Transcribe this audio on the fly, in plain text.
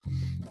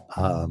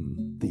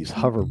These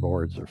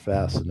hoverboards are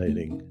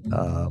fascinating.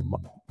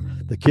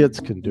 The kids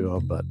can do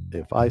them, but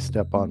if I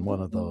step on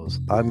one of those,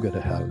 I'm going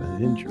to have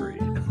an injury.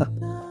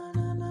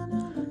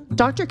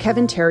 Dr.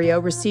 Kevin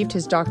Theriault received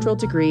his doctoral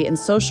degree in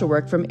social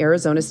work from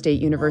Arizona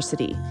State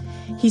University.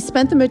 He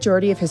spent the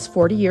majority of his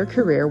 40-year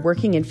career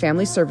working in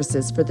family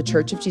services for the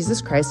Church of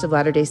Jesus Christ of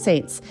Latter-day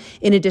Saints,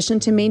 in addition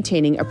to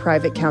maintaining a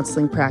private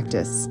counseling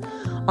practice.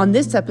 On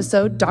this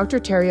episode, Dr.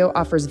 Theriault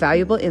offers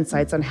valuable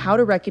insights on how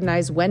to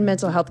recognize when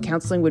mental health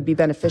counseling would be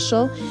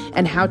beneficial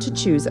and how to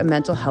choose a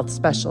mental health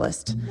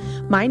specialist.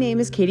 My name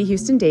is Katie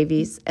Houston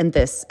Davies, and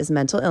this is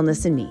Mental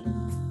Illness in Me.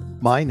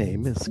 My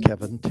name is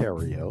Kevin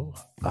Theriault.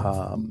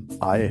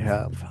 I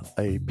have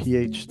a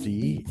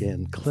PhD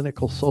in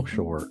clinical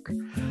social work.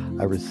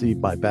 I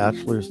received my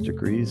bachelor's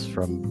degrees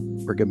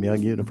from Brigham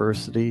Young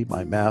University,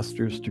 my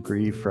master's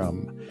degree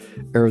from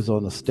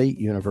Arizona State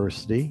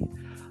University.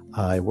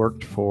 I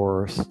worked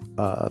for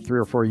 3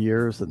 or 4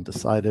 years and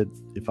decided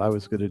if I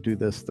was going to do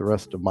this the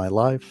rest of my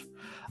life,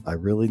 I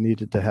really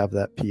needed to have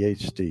that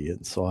PhD.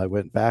 And so I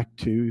went back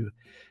to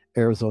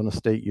Arizona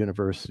State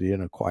University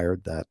and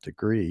acquired that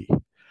degree.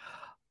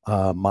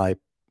 My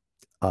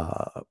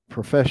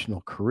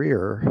professional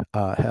career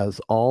has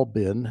all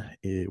been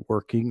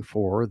working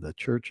for the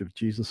Church of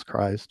Jesus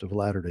Christ of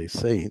Latter-day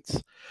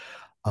Saints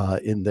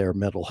in their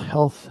mental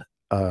health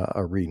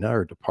arena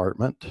or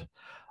department.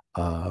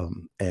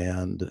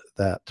 And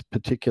that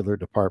particular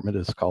department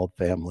is called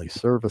Family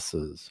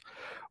Services,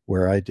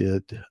 where I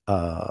did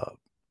a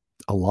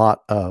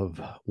lot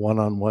of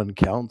one-on-one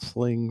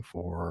counseling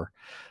for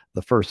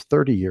the first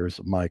 30 years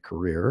of my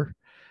career,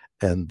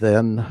 and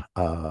then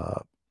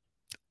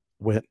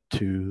went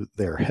to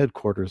their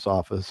headquarters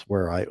office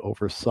where I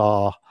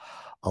oversaw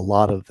a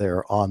lot of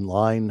their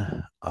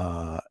online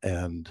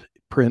and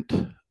print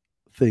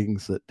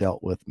things that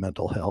dealt with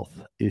mental health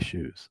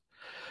issues.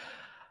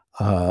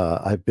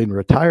 I've been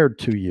retired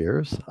 2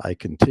 years. I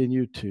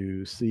continue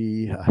to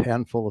see a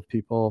handful of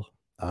people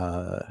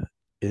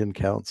in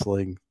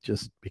counseling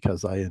just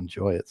because I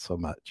enjoy it so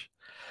much.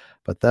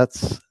 But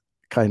that's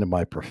kind of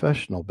my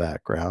professional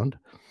background.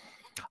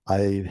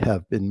 I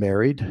have been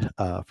married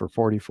for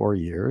 44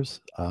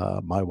 years.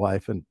 My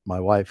wife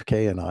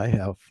Kay and I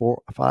have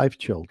 5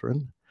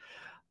 children.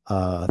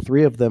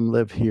 3 of them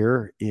live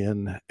here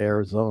in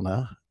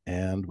Arizona,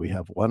 and we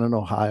have 1 in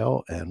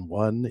Ohio and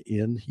 1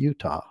 in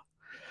Utah.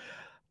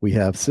 We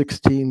have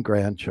 16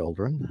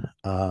 grandchildren,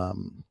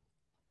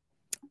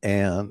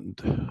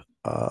 and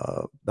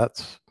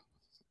that's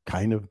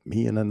kind of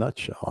me in a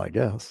nutshell, I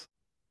guess.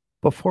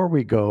 Before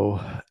we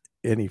go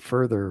any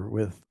further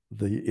with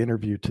the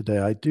interview today,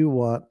 I do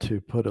want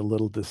to put a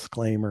little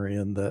disclaimer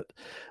in that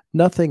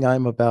nothing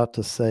I'm about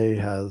to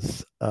say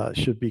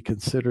should be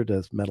considered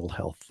as mental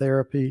health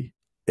therapy.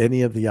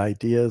 Any of the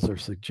ideas or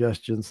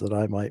suggestions that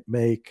I might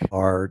make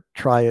are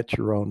try at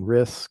your own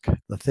risk.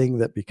 The thing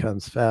that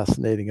becomes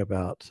fascinating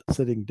about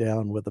sitting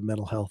down with a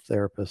mental health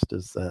therapist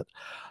is that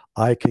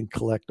I can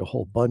collect a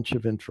whole bunch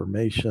of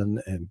information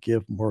and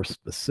give more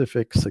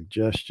specific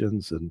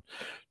suggestions and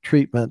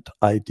treatment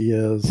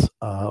ideas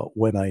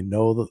when I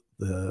know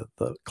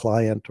the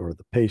client or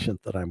the patient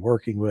that I'm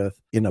working with.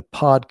 In a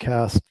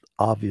podcast,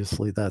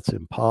 obviously that's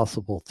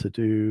impossible to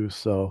do.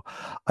 So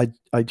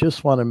I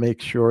just want to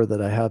make sure that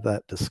I have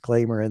that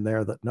disclaimer in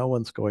there that no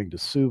one's going to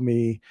sue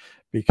me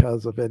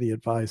because of any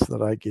advice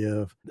that I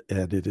give,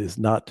 and it is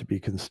not to be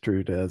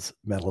construed as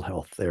mental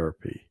health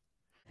therapy.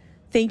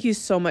 Thank you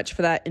so much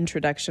for that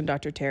introduction,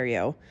 Dr.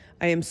 Theriault.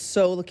 I am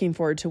so looking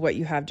forward to what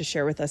you have to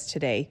share with us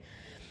today.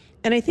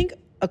 And I think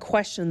a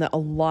question that a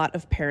lot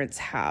of parents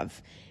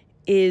have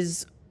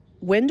is,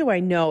 when do I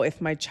know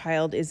if my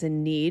child is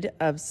in need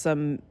of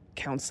some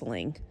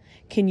counseling?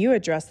 Can you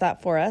address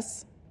that for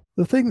us?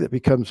 The thing that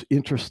becomes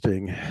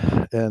interesting,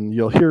 and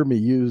you'll hear me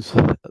use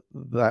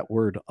that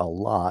word a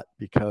lot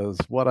because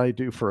what I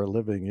do for a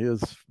living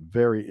is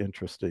very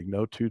interesting.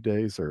 No 2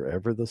 days are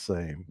ever the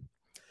same.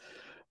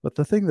 But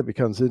the thing that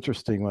becomes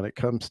interesting when it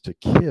comes to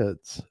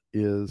kids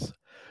is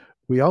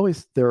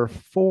there are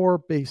 4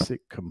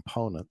 basic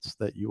components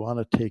that you want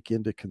to take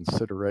into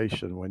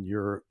consideration when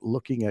you're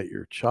looking at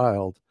your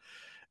child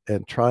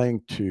and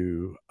trying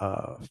to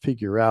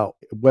figure out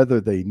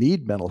whether they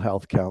need mental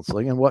health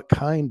counseling and what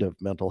kind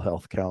of mental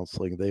health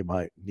counseling they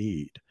might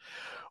need.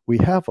 We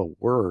have a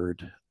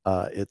word,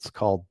 it's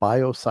called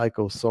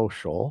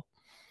biopsychosocial,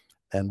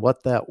 and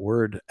what that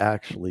word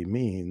actually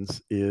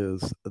means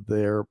is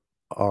there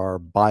are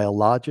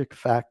biologic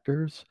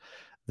factors,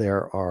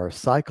 there are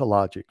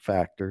psychologic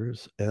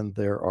factors, and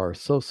there are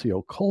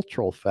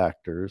sociocultural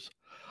factors,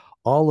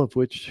 all of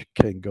which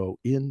can go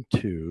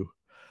into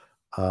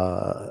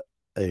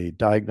a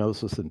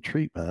diagnosis and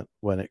treatment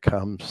when it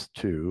comes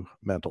to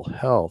mental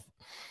health.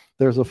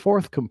 There's a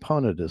 4th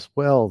component as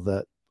well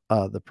that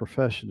the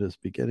profession is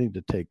beginning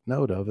to take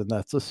note of, and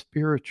that's a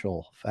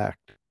spiritual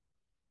factor,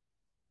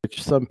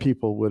 which some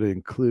people would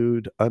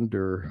include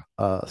under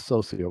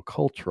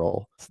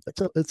sociocultural.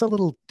 It's a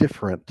little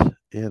different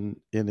in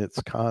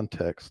its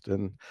context.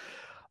 And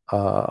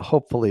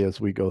Hopefully,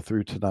 as we go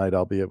through tonight,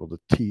 I'll be able to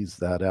tease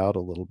that out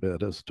a little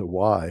bit as to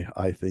why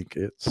I think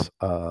it's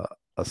a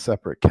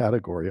separate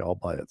category all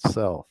by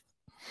itself.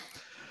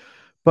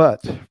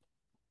 But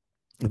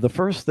the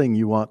first thing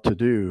you want to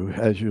do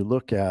as you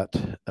look at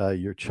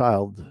your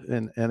child,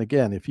 and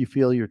again, if you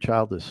feel your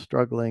child is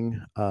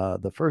struggling,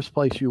 the first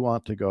place you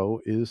want to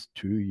go is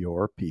to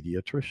your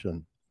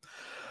pediatrician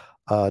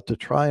to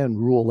try and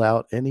rule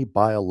out any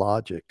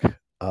biologic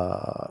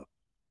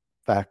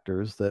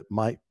factors that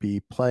might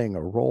be playing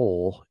a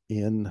role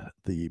in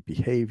the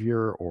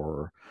behavior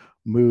or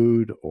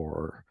mood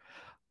or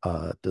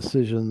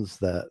decisions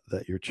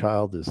that your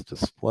child is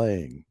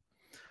displaying.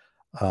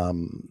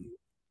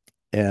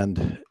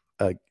 And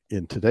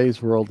in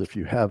today's world, if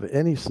you have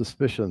any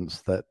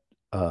suspicions that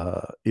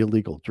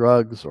illegal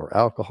drugs or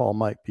alcohol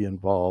might be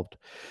involved,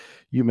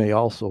 you may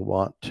also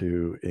want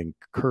to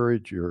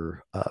encourage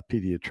your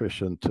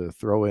pediatrician to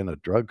throw in a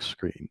drug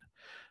screen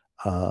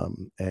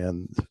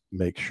and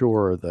make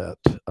sure that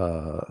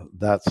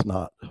that's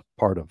not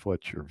part of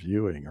what you're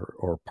viewing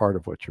or part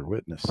of what you're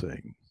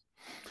witnessing.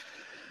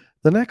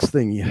 The next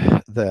thing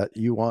that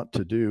you want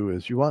to do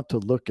is you want to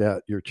look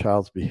at your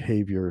child's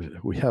behavior.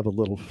 We have a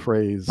little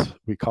phrase,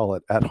 we call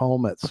it at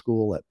home, at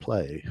school, at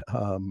play.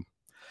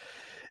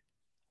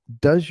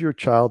 Does your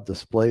child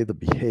display the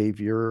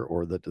behavior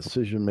or the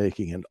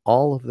decision-making in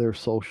all of their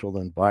social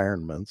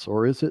environments,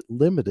 or is it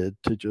limited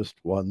to just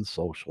one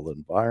social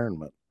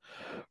environment?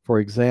 For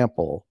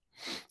example,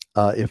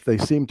 if they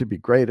seem to be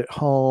great at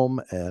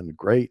home and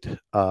great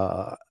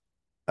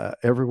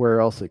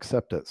everywhere else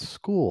except at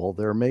school,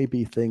 there may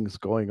be things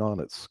going on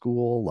at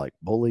school like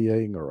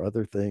bullying or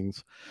other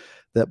things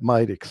that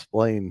might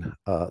explain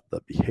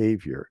the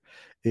behavior.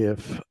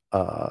 If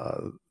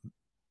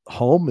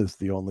home is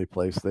the only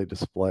place they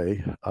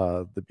display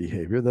the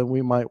behavior, then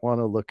we might want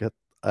to look at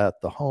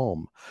the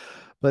home.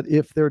 But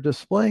if they're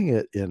displaying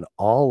it in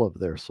all of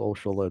their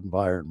social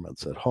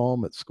environments, at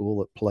home, at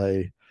school, at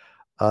play,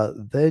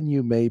 then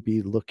you may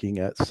be looking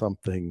at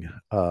something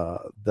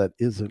that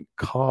isn't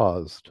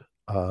caused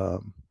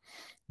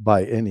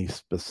by any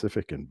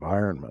specific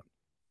environment.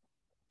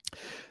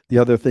 The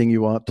other thing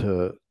you want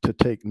to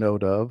take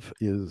note of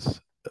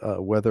is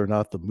whether or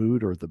not the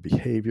mood or the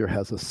behavior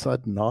has a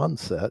sudden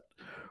onset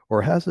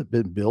or has it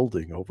been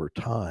building over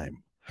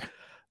time.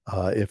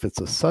 If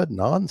it's a sudden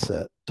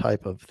onset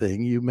type of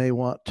thing, you may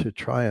want to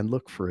try and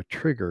look for a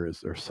trigger. Is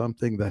there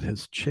something that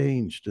has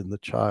changed in the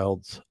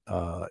child's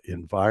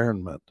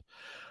environment?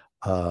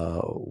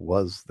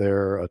 Was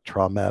there a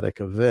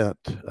traumatic event?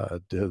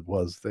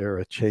 Was there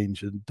a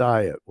change in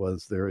diet?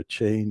 Was there a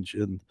change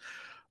in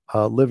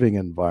living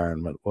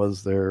environment?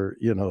 Was there,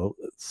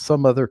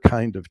 some other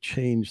kind of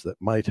change that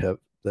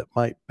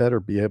might better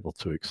be able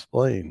to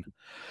explain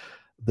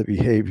the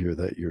behavior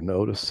that you're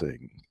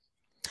noticing?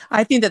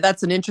 I think that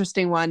that's an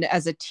interesting one.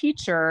 As a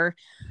teacher,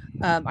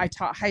 I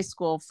taught high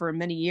school for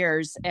many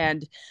years,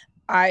 and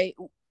I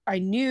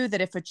knew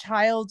that if a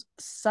child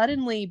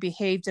suddenly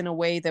behaved in a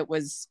way that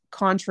was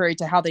contrary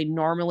to how they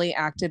normally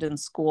acted in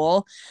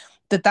school,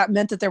 that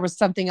meant that there was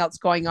something else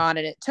going on.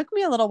 And it took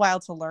me a little while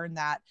to learn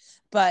that,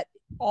 but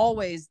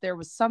always there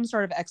was some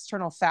sort of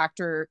external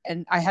factor.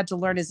 And I had to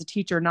learn as a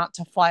teacher not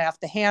to fly off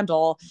the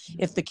handle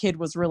if the kid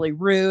was really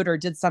rude or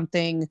did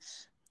something,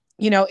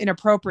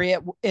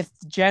 inappropriate, if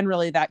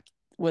generally that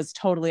was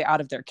totally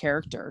out of their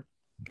character.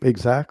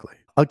 Exactly.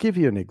 I'll give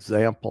you an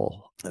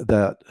example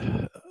that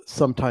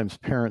sometimes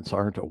parents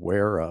aren't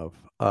aware of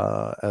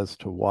as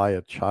to why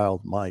a child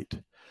might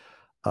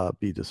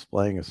be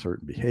displaying a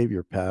certain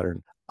behavior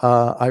pattern.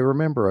 I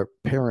remember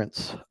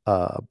parents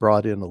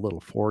brought in a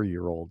little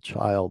 4-year-old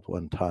child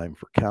one time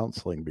for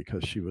counseling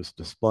because she was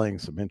displaying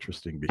some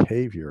interesting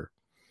behavior.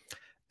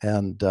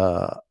 And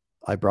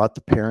I brought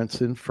the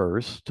parents in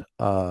first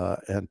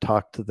and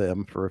talked to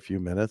them for a few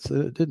minutes.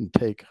 And it didn't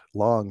take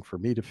long for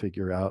me to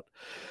figure out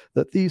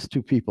that these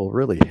two people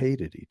really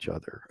hated each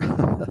other.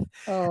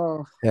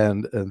 Oh.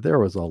 And there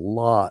was a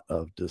lot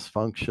of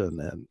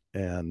dysfunction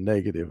and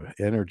negative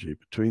energy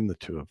between the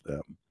two of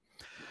them.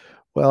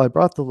 Well, I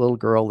brought the little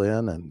girl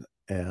in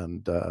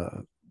and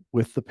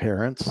with the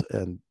parents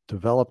and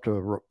developed a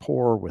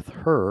rapport with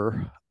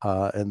her.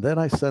 And then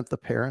I sent the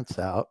parents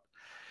out.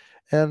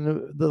 And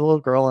the little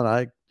girl and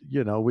I,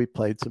 we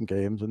played some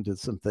games and did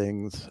some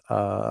things.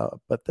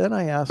 But then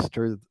I asked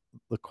her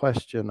the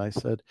question. I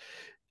said,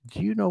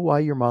 do you know why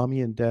your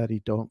mommy and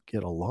daddy don't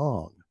get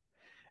along?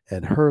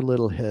 And her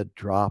little head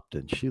dropped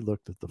and she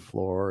looked at the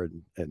floor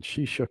and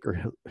she shook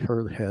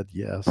her head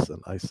yes.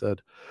 And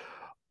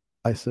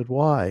I said,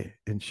 why?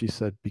 And she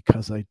said,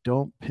 because I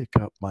don't pick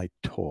up my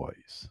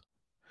toys.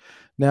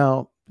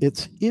 Now,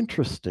 it's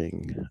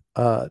interesting.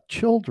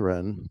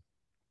 Children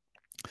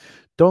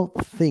don't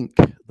think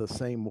the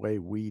same way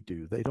we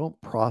do. They don't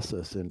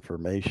process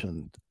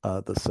information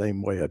the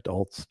same way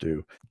adults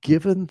do.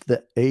 Given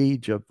the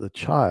age of the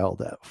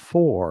child at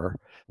 4,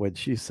 when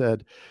she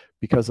said,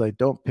 because I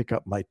don't pick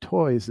up my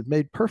toys, it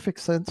made perfect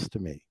sense to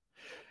me.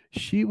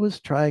 She was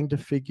trying to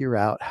figure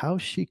out how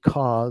she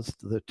caused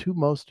the two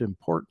most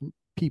important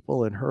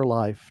people in her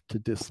life to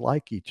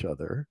dislike each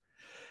other.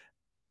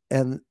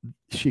 And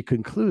she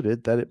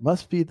concluded that it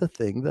must be the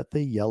thing that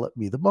they yell at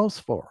me the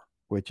most for,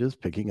 which is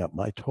picking up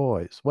my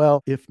toys.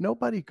 Well, if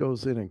nobody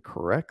goes in and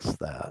corrects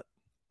that,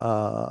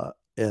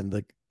 and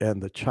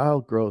the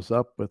child grows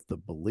up with the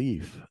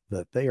belief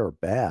that they are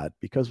bad,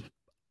 because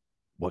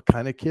what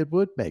kind of kid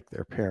would make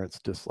their parents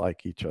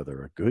dislike each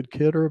other? A good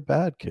kid or a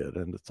bad kid?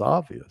 And it's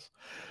obvious.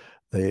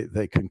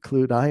 They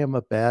conclude, I am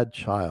a bad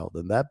child,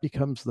 and that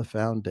becomes the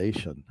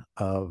foundation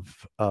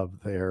of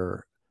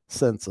their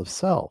sense of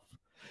self.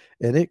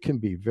 And it can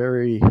be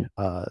very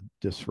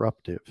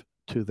disruptive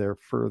to their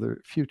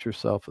further future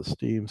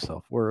self-esteem,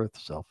 self-worth,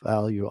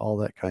 self-value, all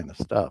that kind of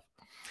stuff.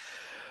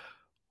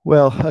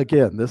 Well,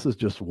 again, this is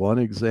just one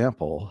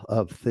example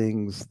of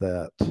things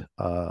that,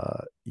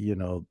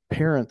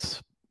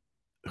 parents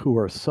who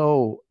are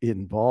so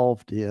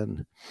involved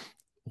in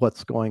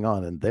what's going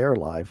on in their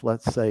life.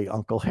 Let's say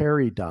Uncle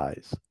Harry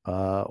dies,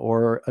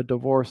 or a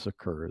divorce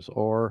occurs,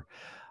 or,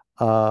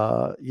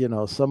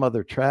 some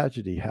other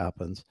tragedy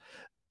happens.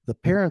 The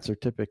parents are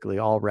typically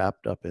all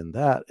wrapped up in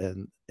that,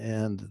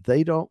 and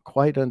they don't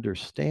quite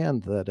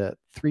understand that at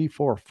 3,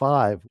 4,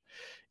 5,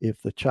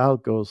 if the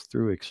child goes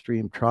through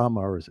extreme trauma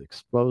or is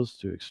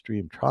exposed to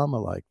extreme trauma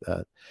like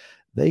that,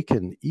 they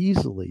can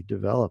easily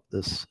develop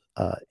this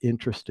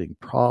interesting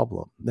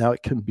problem. Now,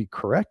 it can be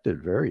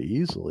corrected very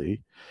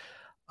easily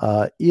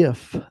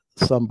if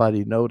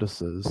somebody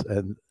notices.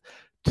 And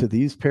to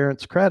these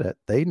parents' credit,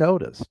 they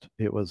noticed.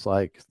 It was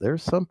like,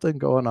 there's something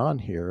going on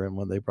here. And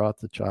when they brought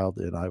the child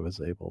in, I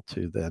was able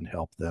to then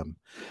help them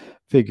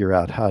figure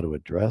out how to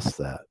address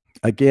that.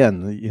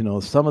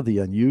 Again, some of the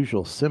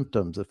unusual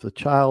symptoms, if the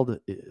child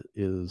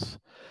is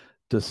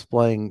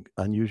displaying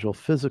unusual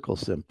physical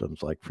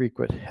symptoms like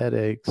frequent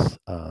headaches,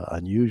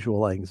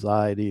 unusual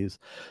anxieties,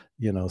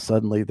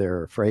 suddenly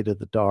they're afraid of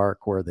the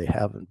dark where they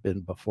haven't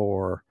been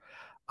before,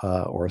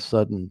 or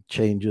sudden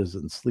changes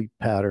in sleep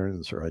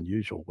patterns or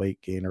unusual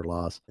weight gain or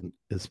loss, and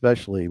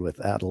especially with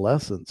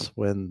adolescents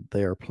when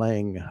they're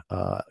playing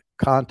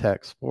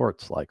contact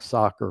sports like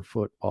soccer,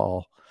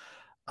 football,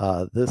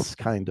 this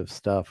kind of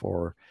stuff,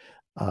 or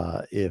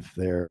if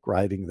they're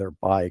riding their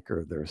bike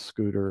or their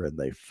scooter and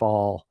they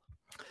fall.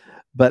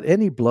 But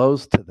any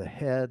blows to the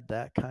head,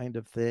 that kind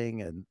of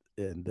thing, and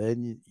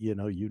then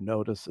you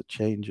notice a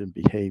change in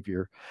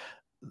behavior.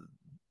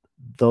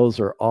 Those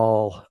are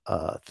all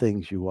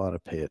things you want to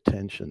pay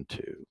attention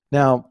to.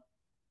 Now,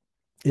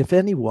 if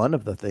any one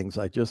of the things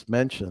I just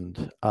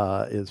mentioned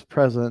is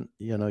present,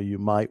 you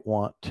might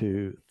want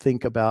to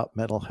think about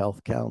mental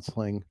health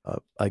counseling.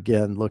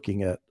 Again,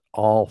 looking at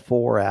all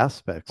 4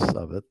 aspects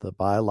of it: the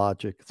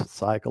biologic, the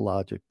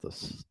psychologic, the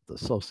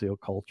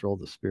sociocultural,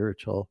 the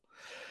spiritual.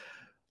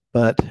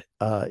 But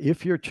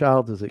if your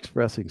child is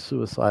expressing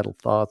suicidal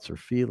thoughts or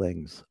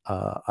feelings,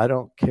 I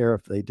don't care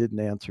if they didn't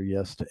answer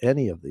yes to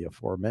any of the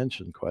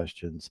aforementioned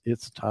questions,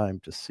 it's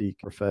time to seek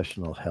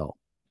professional help.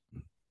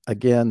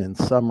 Again, in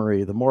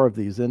summary, the more of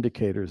these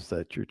indicators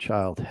that your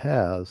child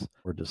has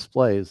or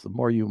displays, the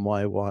more you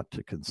might want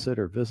to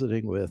consider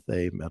visiting with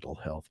a mental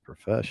health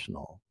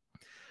professional.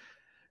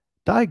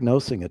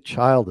 Diagnosing a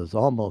child is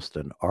almost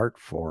an art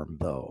form,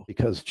 though,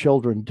 because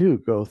children do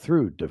go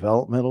through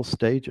developmental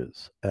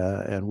stages,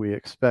 and we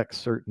expect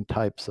certain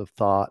types of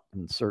thought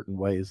and certain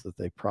ways that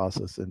they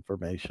process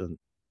information.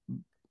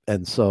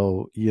 And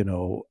so,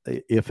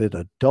 if an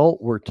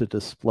adult were to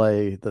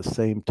display the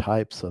same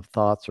types of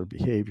thoughts or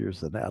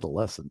behaviors an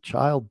adolescent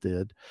child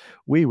did,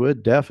 we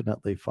would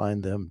definitely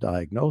find them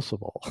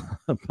diagnosable.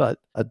 But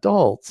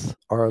adults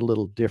are a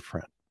little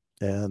different.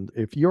 And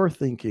if you're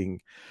thinking,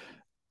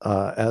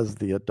 as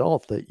the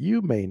adult, that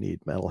you may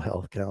need mental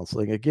health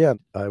counseling, again,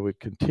 I would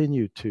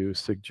continue to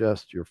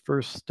suggest your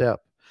first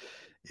step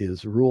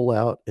is rule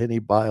out any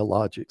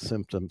biologic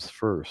symptoms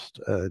first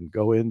and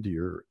go into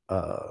your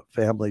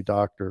family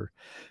doctor,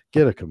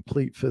 get a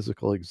complete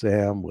physical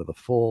exam with a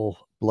full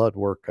blood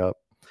workup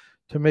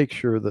to make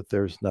sure that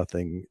there's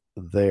nothing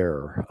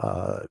there.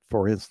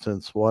 For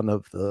instance, one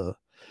of the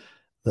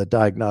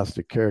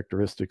diagnostic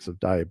characteristics of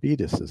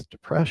diabetes is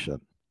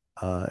depression.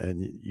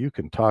 And you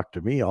can talk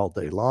to me all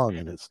day long,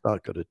 and it's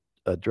not going to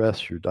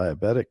address your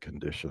diabetic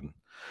condition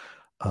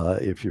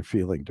if you're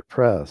feeling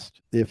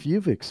depressed. If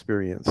you've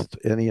experienced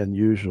any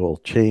unusual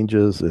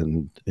changes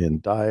in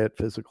diet,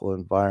 physical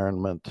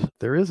environment,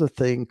 there is a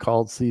thing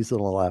called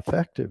seasonal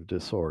affective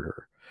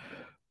disorder,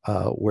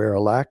 where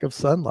a lack of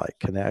sunlight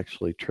can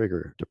actually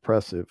trigger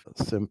depressive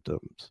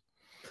symptoms.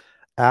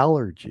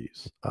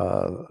 Allergies,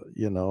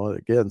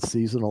 again,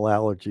 seasonal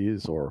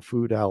allergies or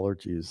food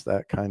allergies,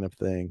 that kind of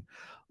thing.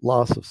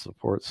 Loss of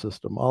support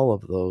system, all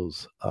of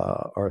those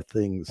are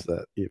things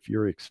that if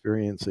you're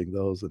experiencing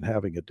those and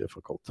having a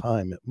difficult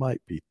time, it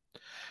might be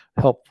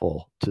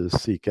helpful to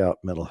seek out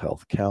mental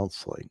health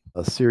counseling.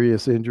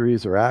 Serious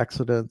injuries or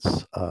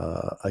accidents,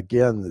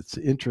 again, it's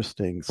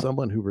interesting.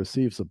 Someone who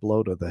receives a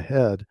blow to the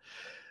head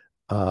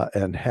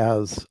and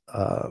has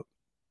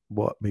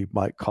what we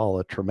might call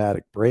a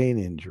traumatic brain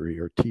injury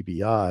or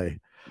TBI,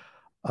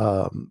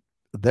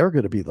 they're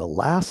going to be the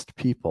last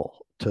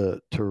people to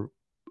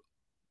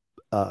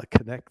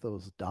connect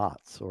those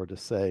dots, or to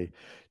say,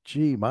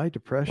 gee, my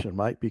depression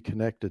might be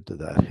connected to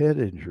that head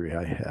injury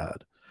I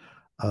had.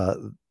 Uh,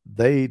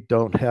 they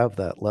don't have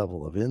that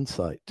level of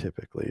insight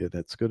typically, and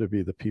it's going to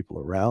be the people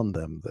around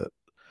them that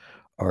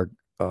are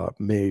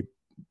may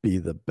be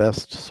the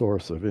best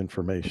source of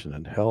information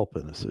and help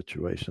in a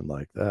situation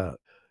like that.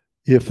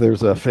 If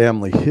there's a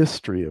family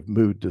history of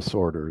mood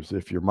disorders,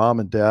 if your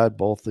mom and dad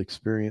both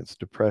experience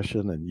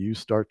depression and you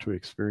start to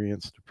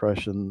experience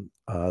depression,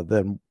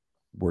 then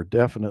we're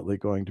definitely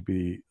going to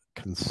be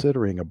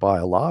considering a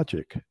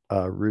biologic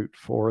route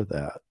for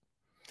that.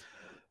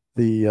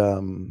 The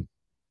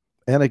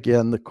and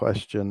again, the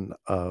question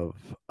of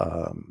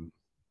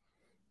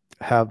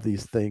have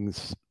these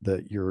things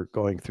that you're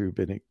going through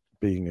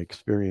being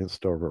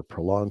experienced over a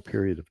prolonged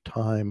period of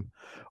time,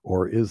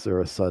 or is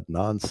there a sudden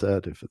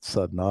onset? If it's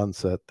sudden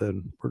onset,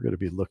 then we're going to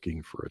be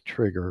looking for a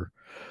trigger.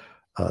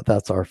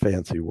 That's our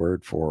fancy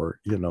word for,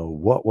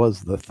 what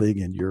was the thing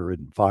in your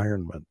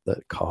environment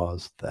that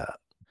caused that?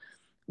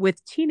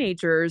 With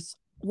teenagers,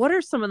 what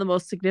are some of the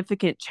most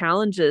significant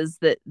challenges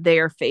that they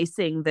are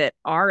facing that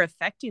are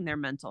affecting their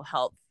mental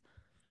health?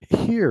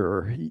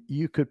 Here,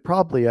 you could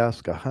probably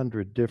ask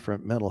 100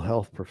 different mental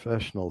health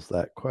professionals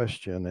that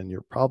question, and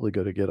you're probably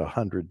going to get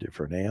 100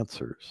 different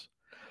answers.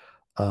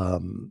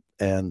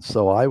 And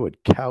so I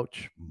would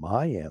couch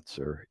my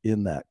answer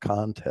in that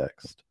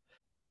context.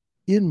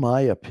 In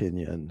my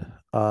opinion,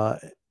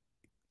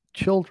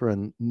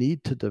 children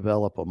need to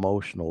develop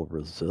emotional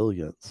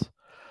resilience.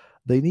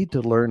 They need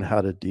to learn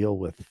how to deal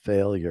with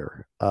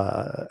failure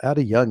at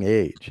a young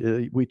age.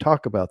 We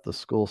talk about the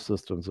school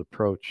system's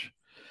approach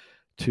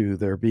to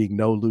there being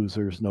no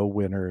losers, no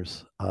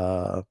winners.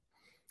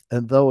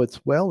 And though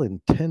it's well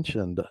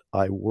intentioned,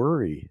 I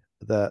worry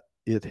that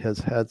it has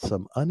had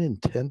some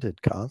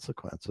unintended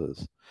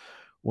consequences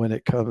when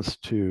it comes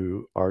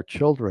to our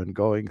children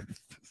going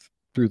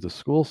through the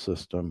school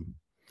system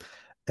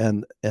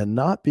and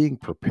not being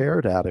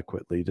prepared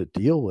adequately to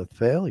deal with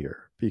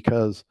failure,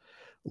 because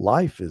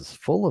life is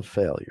full of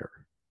failure.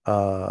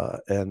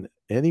 And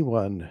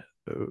anyone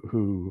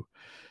who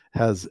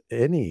has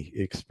any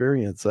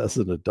experience as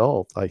an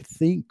adult, I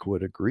think,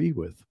 would agree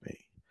with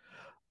me.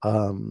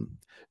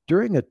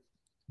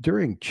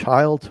 During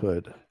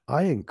childhood,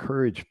 I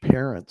encourage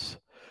parents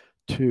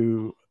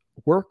to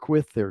work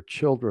with their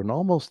children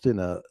almost in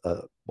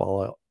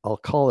well, I'll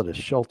call it a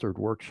sheltered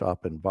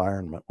workshop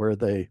environment, where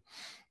they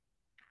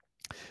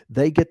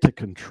get to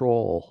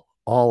control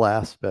all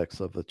aspects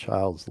of the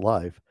child's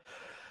life.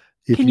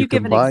 Can you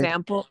give an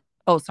example?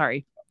 Oh,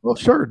 sorry. Well,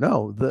 sure.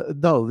 No,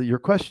 your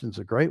question's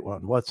a great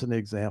one. What's an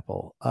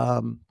example?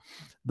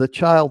 The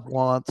child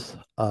wants,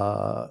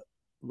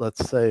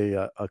 let's say,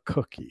 a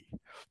cookie,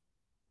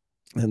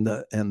 and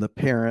the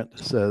parent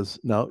says,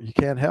 "No, you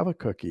can't have a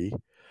cookie,"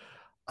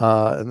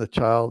 and the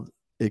child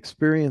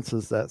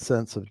experiences that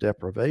sense of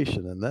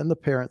deprivation, and then the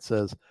parent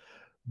says,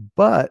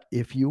 "But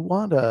if you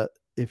want to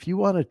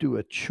do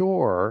a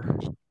chore,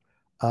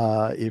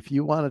 if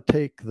you want to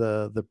take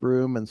the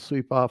broom and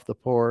sweep off the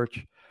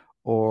porch,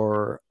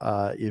 or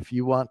if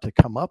you want to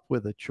come up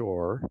with a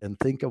chore and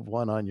think of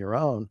one on your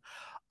own,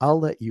 I'll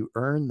let you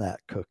earn that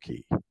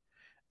cookie."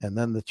 And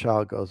then the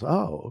child goes,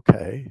 "Oh,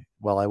 okay.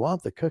 Well, I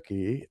want the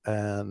cookie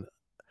and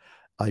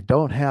I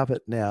don't have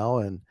it now.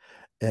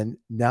 And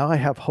now I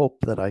have hope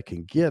that I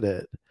can get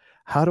it.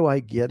 How do I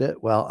get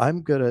it? Well,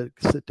 I'm going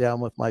to sit down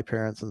with my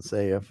parents and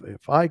say,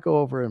 if I go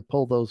over and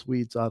pull those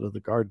weeds out of the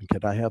garden,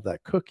 can I have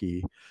that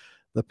cookie?"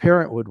 The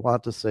parent would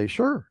want to say,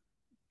 "Sure."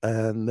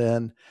 And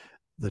then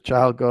the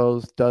child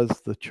goes, does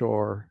the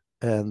chore,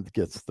 and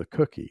gets the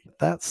cookie.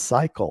 That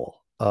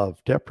cycle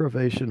of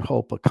deprivation,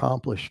 hope,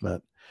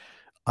 accomplishment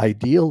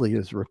ideally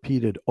is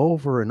repeated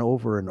over and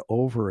over and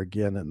over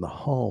again in the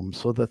home,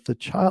 so that the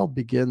child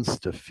begins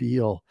to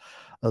feel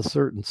a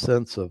certain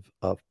sense of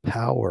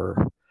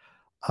power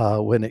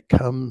when it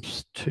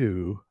comes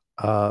to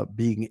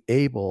being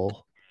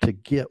able to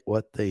get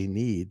what they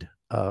need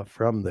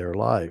from their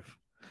life.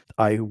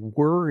 I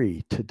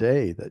worry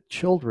today that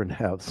children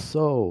have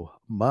so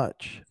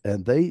much,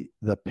 and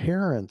the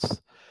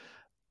parents,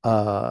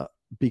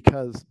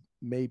 because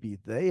maybe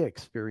they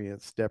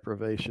experienced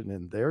deprivation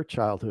in their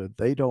childhood,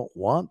 they don't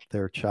want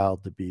their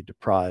child to be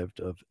deprived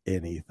of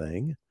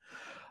anything.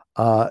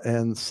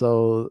 And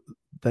so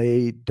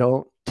they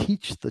don't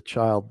teach the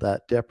child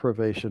that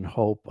deprivation,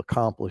 hope,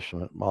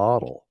 accomplishment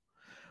model.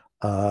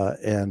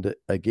 And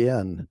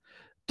again,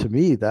 to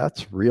me,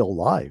 that's real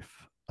life.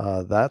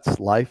 That's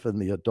life in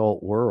the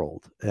adult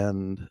world.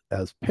 And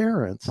as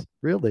parents,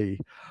 really,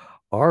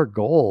 our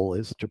goal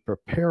is to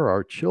prepare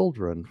our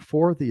children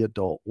for the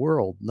adult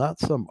world, not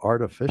some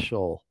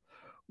artificial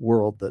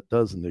world that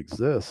doesn't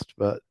exist,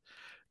 but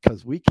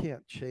because we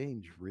can't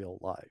change real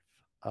life.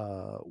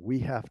 We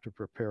have to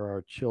prepare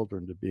our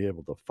children to be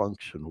able to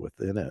function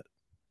within it.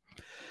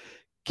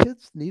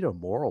 Kids need a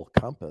moral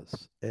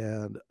compass.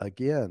 And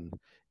again,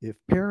 if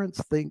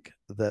parents think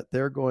that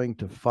they're going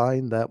to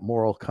find that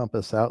moral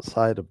compass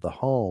outside of the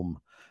home,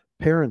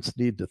 parents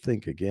need to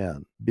think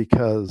again,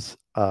 because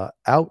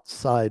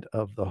outside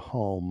of the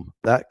home,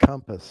 that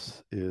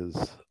compass is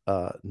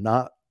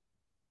not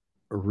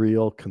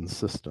real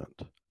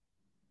consistent.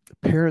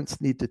 Parents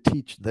need to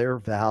teach their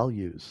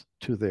values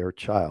to their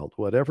child,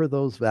 whatever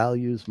those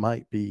values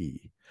might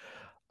be.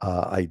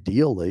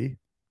 Ideally,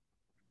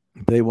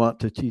 they want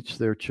to teach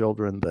their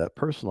children that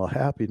personal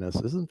happiness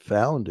isn't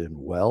found in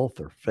wealth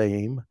or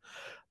fame,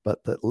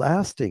 but that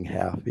lasting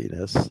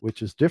happiness,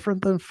 which is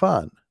different than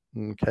fun,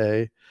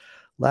 okay?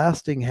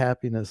 Lasting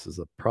happiness is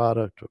a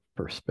product of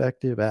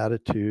perspective,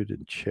 attitude,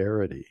 and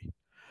charity.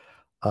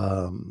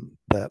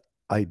 That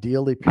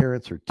ideally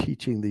parents are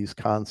teaching these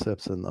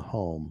concepts in the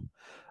home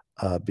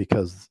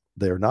because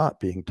they're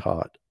not being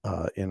taught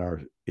in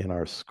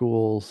our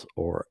schools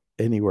or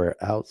anywhere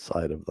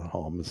outside of the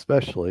home.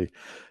 Especially,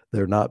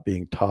 they're not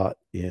being taught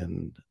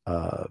in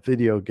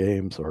video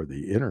games or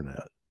the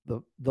internet.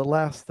 The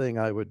last thing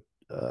I would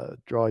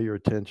draw your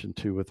attention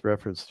to, with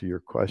reference to your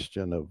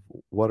question of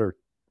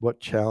what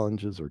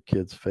challenges are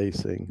kids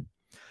facing,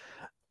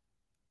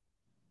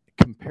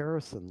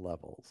 comparison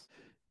levels.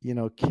 You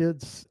know,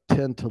 kids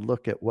tend to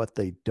look at what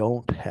they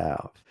don't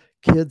have.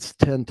 Kids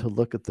tend to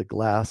look at the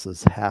glass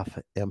as half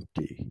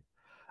empty.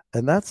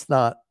 And that's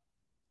not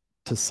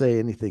to say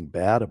anything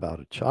bad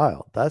about a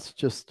child. That's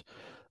just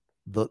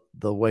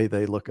the way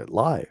they look at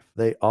life.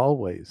 They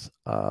always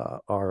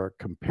are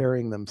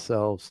comparing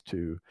themselves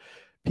to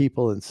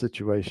people in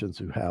situations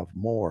who have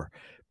more.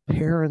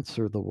 Parents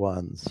are the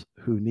ones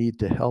who need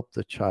to help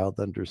the child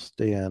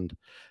understand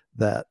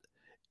that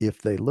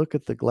if they look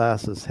at the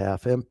glass as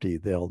half empty,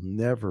 they'll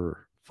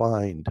never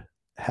find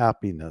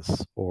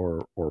happiness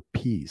or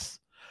peace.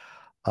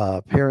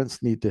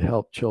 Parents need to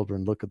help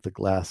children look at the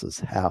glass as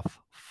half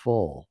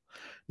full.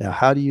 Now,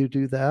 how do you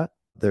do that?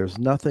 There's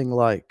nothing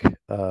like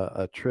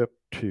a trip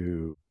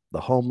to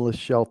the homeless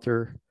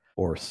shelter,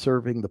 or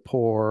serving the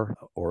poor,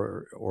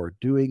 or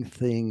doing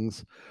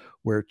things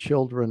where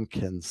children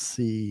can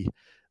see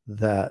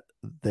that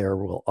there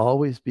will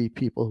always be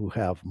people who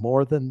have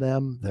more than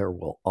them. There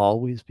will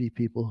always be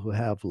people who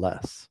have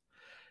less.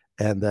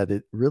 And that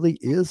it really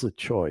is a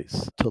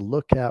choice to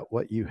look at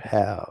what you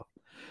have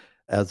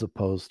as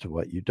opposed to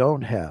what you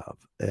don't have.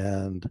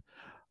 And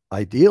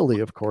ideally,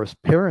 of course,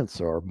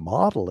 parents are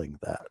modeling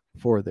that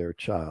for their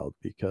child,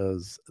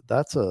 because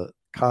that's a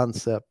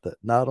concept that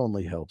not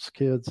only helps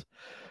kids,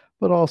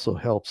 but also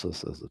helps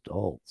us as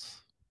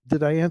adults.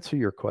 Did I answer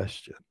your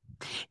question?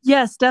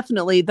 Yes,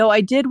 definitely. Though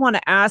I did want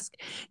to ask,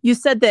 you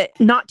said that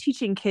not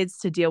teaching kids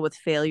to deal with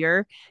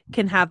failure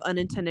can have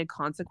unintended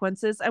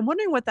consequences. I'm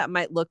wondering what that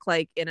might look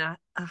like in a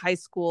high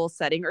school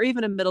setting, or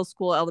even a middle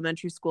school,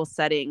 elementary school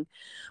setting.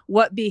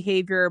 What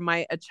behavior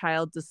might a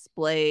child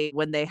display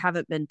when they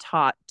haven't been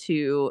taught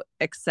to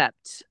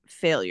accept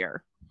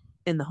failure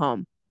in the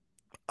home?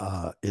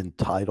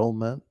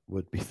 Entitlement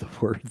would be the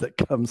word that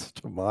comes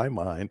to my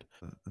mind.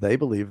 They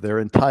believe they're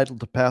entitled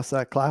to pass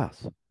that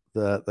class,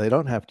 that they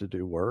don't have to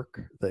do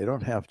work, they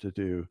don't have to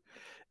do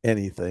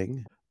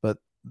anything, but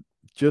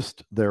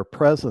just their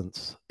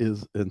presence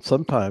is, and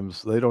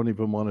sometimes they don't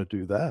even want to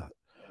do that.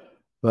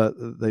 But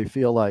they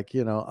feel like,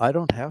 I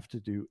don't have to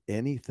do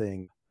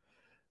anything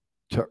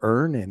to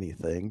earn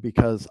anything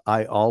because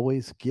I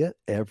always get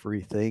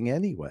everything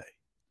anyway.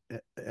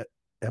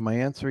 Am I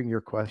answering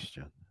your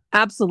question?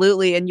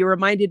 Absolutely. And you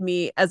reminded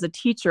me, as a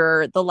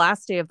teacher, the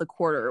last day of the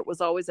quarter was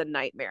always a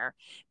nightmare,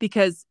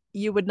 because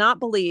you would not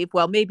believe,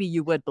 well, maybe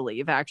you would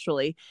believe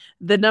actually,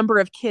 the number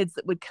of kids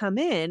that would come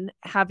in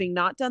having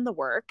not done the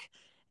work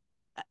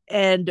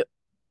and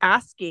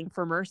asking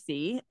for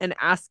mercy and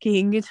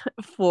asking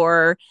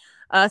for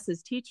us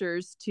as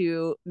teachers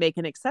to make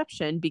an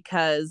exception,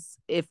 because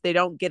if they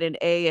don't get an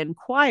A in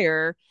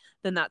choir,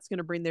 then that's going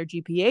to bring their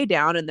GPA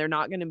down and they're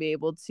not going to be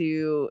able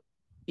to,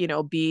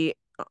 be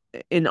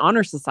in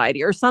honor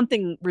society or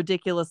something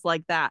ridiculous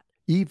like that.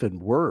 Even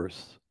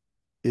worse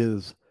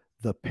is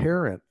the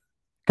parent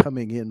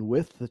coming in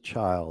with the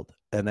child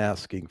and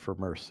asking for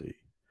mercy.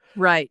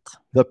 Right.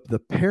 The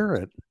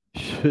parent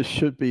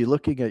should be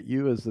looking at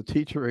you as the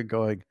teacher and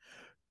going,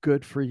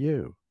 good for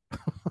you.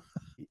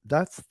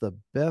 That's the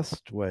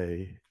best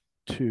way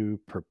to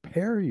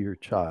prepare your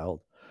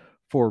child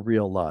for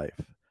real life.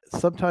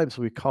 Sometimes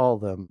we call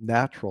them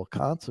natural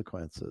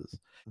consequences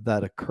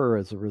that occur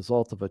as a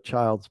result of a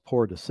child's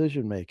poor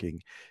decision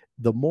making.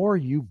 The more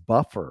you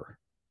buffer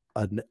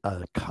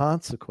a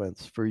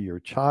consequence for your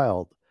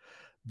child,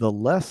 the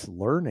less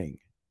learning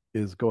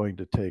is going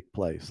to take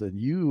place. And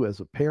you, as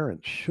a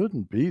parent,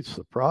 shouldn't be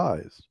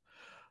surprised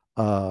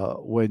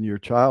when your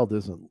child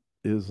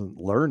isn't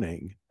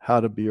learning how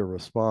to be a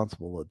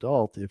responsible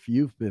adult if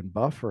you've been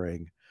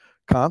buffering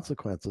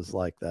consequences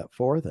like that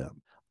for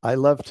them. I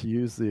love to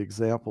use the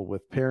example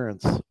with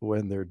parents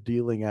when they're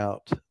dealing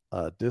out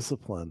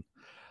discipline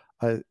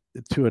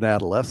to an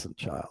adolescent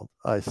child.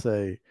 I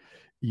say,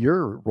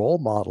 your role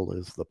model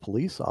is the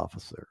police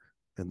officer.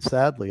 And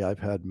sadly, I've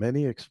had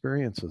many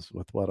experiences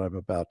with what I'm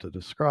about to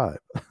describe.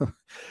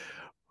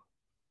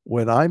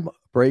 When I'm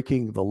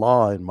breaking the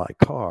law in my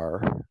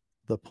car,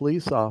 the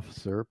police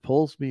officer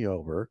pulls me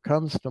over,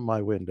 comes to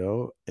my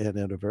window, and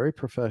in a very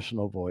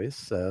professional voice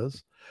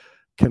says,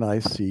 "Can I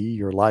see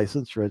your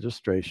license,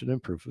 registration,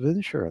 and proof of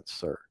insurance,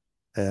 sir?"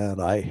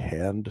 And I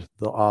hand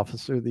the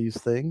officer these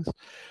things,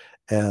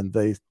 and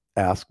they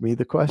ask me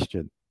the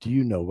question, "Do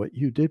you know what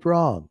you did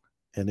wrong?"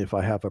 And if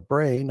I have a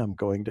brain, I'm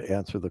going to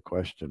answer the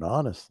question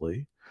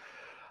honestly.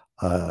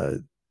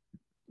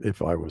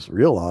 If I was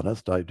real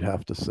honest, I'd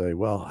have to say,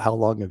 "Well, how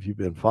long have you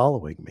been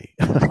following me?"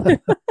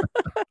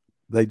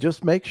 They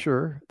just make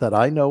sure that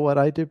I know what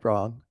I did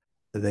wrong.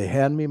 They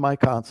hand me my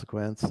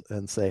consequence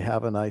and say,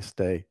 "Have a nice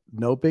day."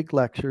 No big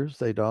lectures.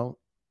 They don't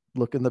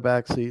look in the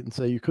back seat and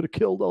say, "You could have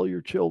killed all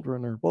your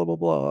children," or blah, blah,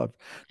 blah. I've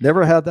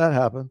never had that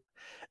happen.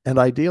 And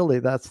ideally,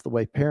 that's the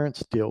way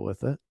parents deal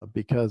with it,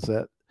 because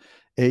at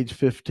age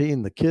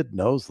 15, the kid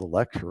knows the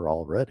lecture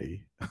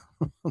already.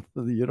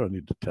 You don't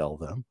need to tell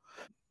them.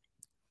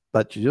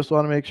 But you just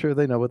want to make sure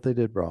they know what they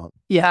did wrong.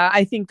 Yeah,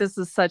 I think this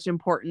is such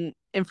important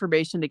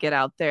information to get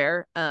out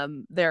there.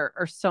 There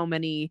are so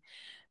many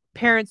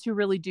parents who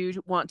really do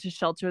want to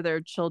shelter their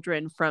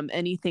children from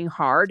anything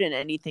hard and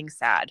anything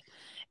sad.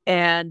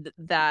 And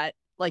that,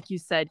 like you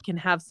said, can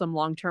have some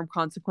long-term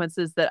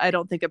consequences that I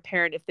don't think a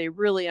parent, if they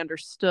really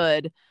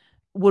understood,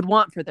 would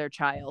want for their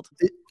child.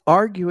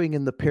 Arguing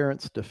in the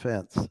parent's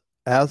defense,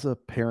 as a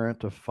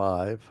parent of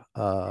 5,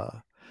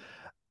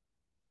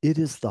 it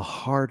is the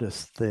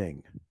hardest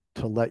thing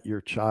to let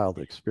your child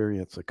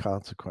experience a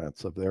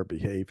consequence of their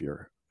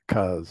behavior,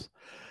 because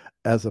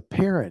as a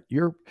parent,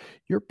 your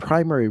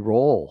primary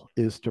role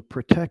is to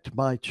protect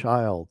my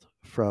child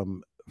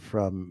from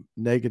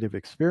negative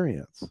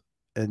experience.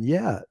 And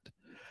yet,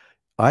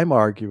 I'm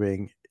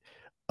arguing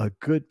a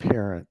good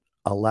parent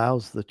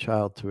allows the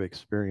child to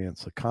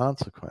experience a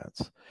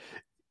consequence.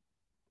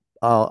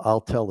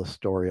 I'll tell a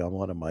story on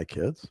one of my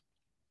kids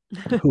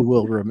who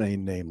will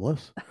remain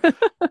nameless.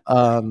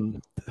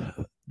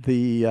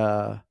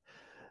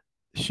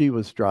 She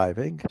was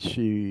driving.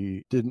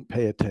 She didn't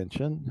pay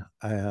attention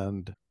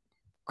and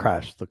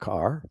crashed the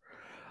car.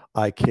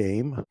 I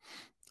came,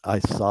 I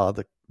saw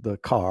the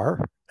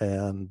car,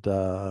 and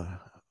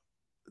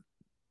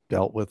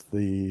dealt with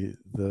the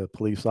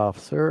police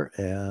officer,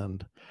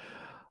 and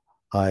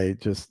I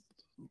just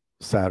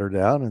sat her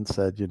down and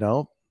said,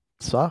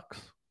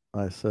 "Sucks."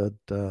 I said,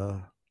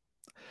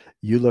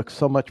 "You look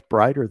so much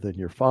brighter than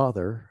your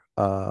father.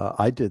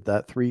 I did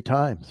that 3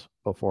 times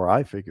before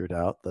I figured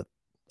out that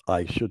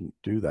I shouldn't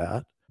do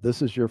that.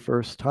 This is your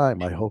first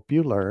time. I hope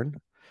you learn.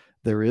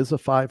 There is a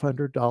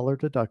 $500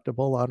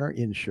 deductible on our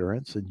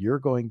insurance, and you're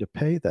going to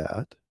pay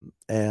that.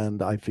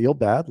 And I feel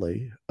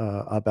badly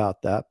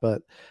about that,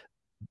 but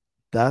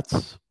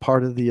that's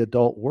part of the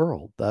adult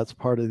world. That's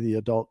part of the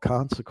adult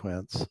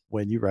consequence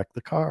when you wreck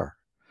the car.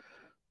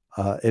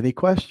 Any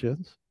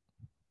questions?"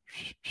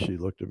 She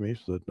looked at me,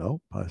 said,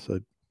 "No." I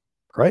said,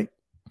 "Great."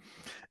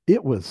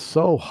 It was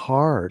so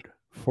hard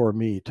for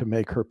me to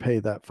make her pay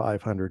that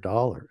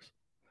 $500.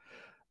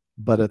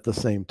 But at the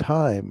same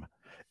time,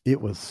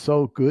 it was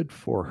so good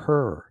for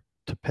her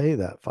to pay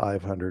that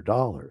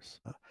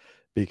 $500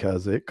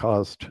 because it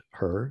caused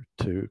her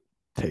to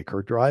take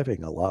her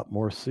driving a lot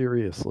more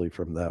seriously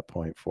from that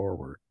point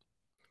forward.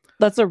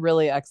 That's a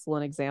really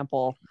excellent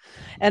example.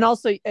 And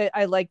also,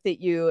 I like that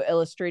you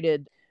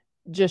illustrated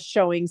just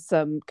showing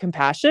some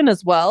compassion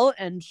as well,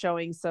 and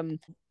showing some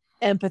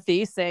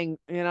empathy, saying,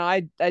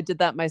 I did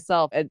that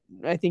myself, and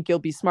I think you'll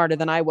be smarter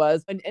than I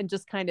was, and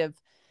just kind of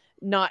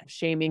not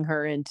shaming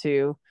her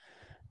into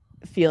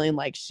feeling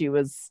like she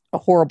was a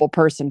horrible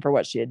person for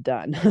what she had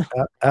done.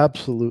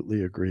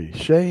 Absolutely agree.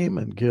 Shame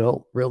and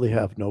guilt really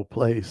have no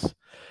place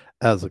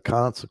as a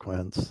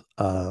consequence,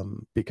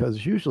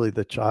 because usually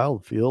the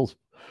child feels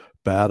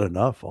bad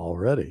enough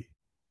already.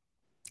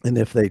 And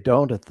if they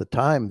don't at the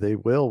time, they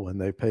will when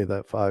they pay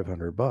that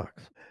 $500.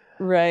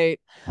 Right.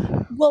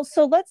 Well,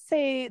 so let's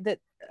say that,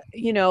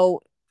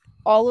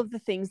 all of the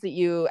things that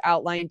you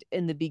outlined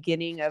in the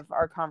beginning of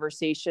our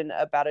conversation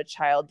about a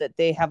child, that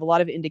they have a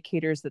lot of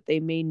indicators that they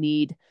may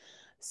need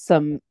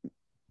some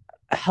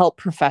help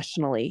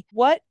professionally.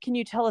 What can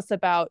you tell us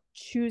about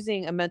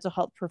choosing a mental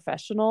health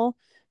professional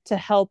to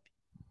help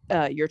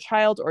your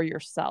child or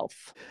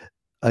yourself?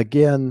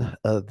 Again,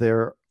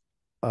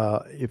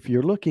 if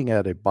you're looking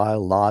at a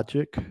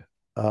biologic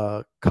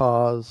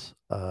cause,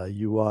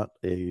 you want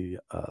a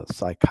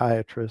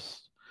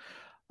psychiatrist.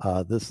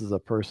 This is a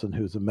person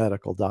who's a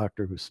medical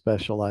doctor who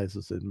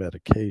specializes in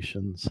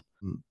medications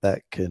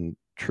that can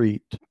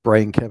treat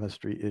brain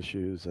chemistry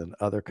issues and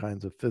other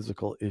kinds of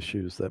physical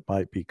issues that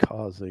might be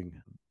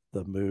causing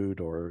the mood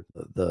or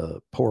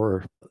the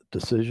poor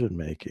decision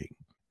making.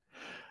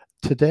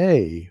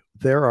 Today,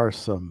 there are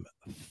some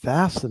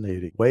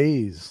fascinating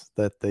ways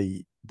that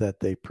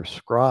they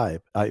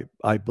prescribe.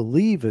 I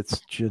believe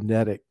it's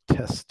genetic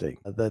testing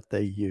that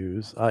they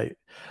use. I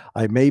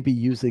may be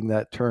using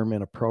that term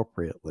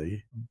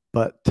inappropriately,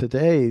 but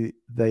today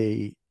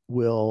they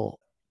will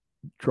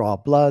draw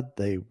blood,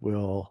 they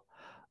will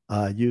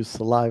use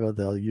saliva,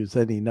 they'll use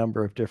any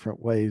number of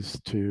different ways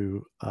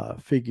to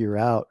figure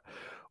out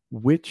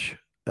which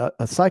a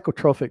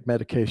psychotropic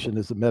medication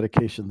is a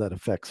medication that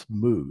affects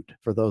mood,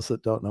 for those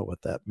that don't know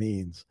what that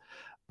means.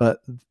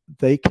 But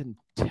they can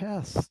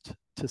test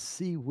to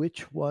see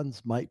which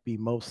ones might be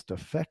most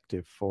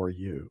effective for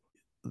you.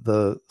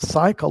 The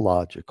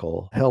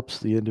psychological helps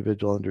the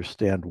individual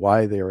understand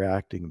why they're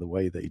acting the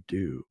way they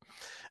do.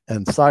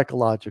 And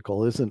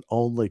psychological isn't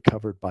only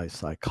covered by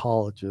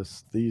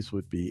psychologists. These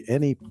would be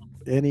any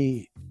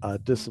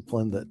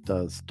discipline that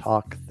does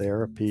talk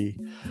therapy,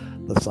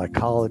 the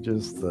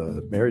psychologist,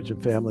 the marriage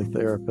and family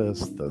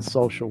therapist, the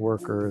social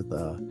worker,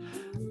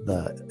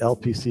 the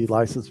LPC,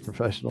 licensed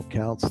professional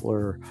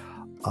counselor.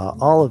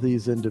 All of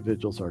these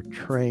individuals are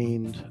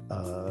trained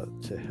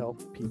to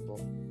help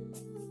people.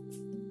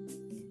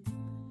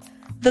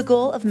 The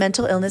goal of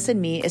Mental Illness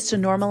and Me is to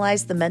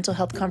normalize the mental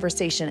health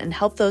conversation and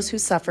help those who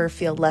suffer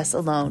feel less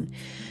alone.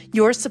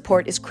 Your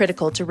support is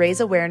critical to raise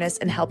awareness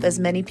and help as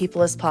many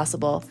people as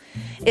possible.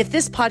 If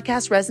this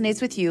podcast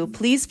resonates with you,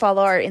 please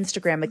follow our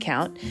Instagram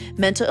account,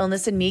 Mental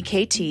Illness and Me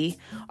KT,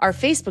 our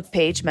Facebook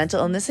page, Mental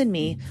Illness and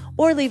Me,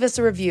 or leave us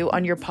a review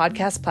on your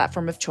podcast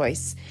platform of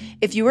choice.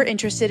 If you are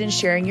interested in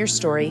sharing your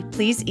story,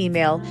 please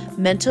email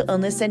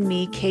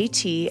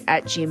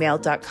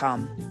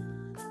mentalillnessandmekt@gmail.com.